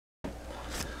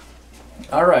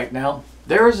Alright, now,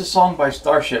 there is a song by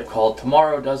Starship called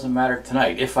Tomorrow Doesn't Matter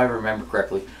Tonight, if I remember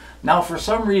correctly. Now, for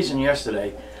some reason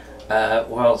yesterday,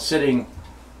 while sitting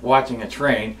watching a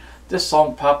train, this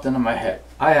song popped into my head.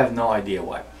 I have no idea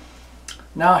why.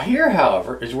 Now, here,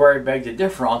 however, is where I beg to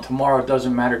differ on Tomorrow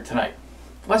Doesn't Matter Tonight.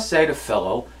 Let's say the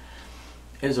fellow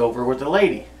is over with the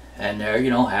lady, and they're,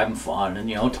 having fun,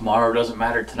 and, tomorrow doesn't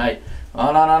matter tonight.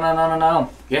 Oh, no.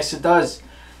 Yes, it does.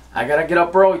 I gotta get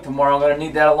up early tomorrow. I'm gonna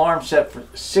need that alarm set for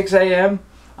 6 a.m.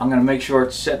 I'm gonna make sure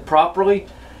it's set properly.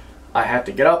 I have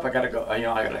to get up. I gotta go. I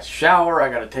gotta shower. I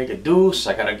gotta take a deuce.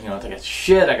 I gotta, take a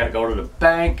shit. I gotta go to the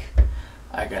bank.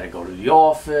 I gotta go to the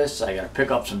office. I gotta pick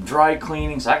up some dry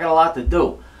cleanings. I got a lot to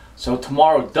do. So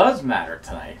tomorrow does matter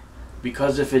tonight,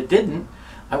 because if it didn't,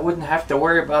 I wouldn't have to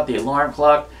worry about the alarm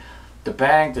clock, the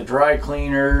bank, the dry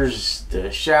cleaners,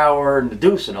 the shower, and the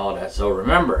deuce and all that. So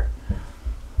remember,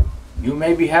 you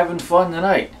may be having fun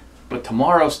tonight, but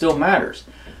tomorrow still matters.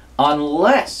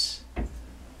 Unless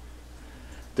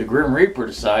the Grim Reaper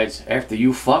decides after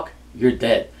you fuck, you're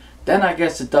dead. Then I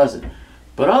guess it doesn't.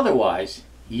 But otherwise,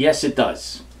 yes it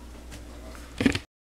does.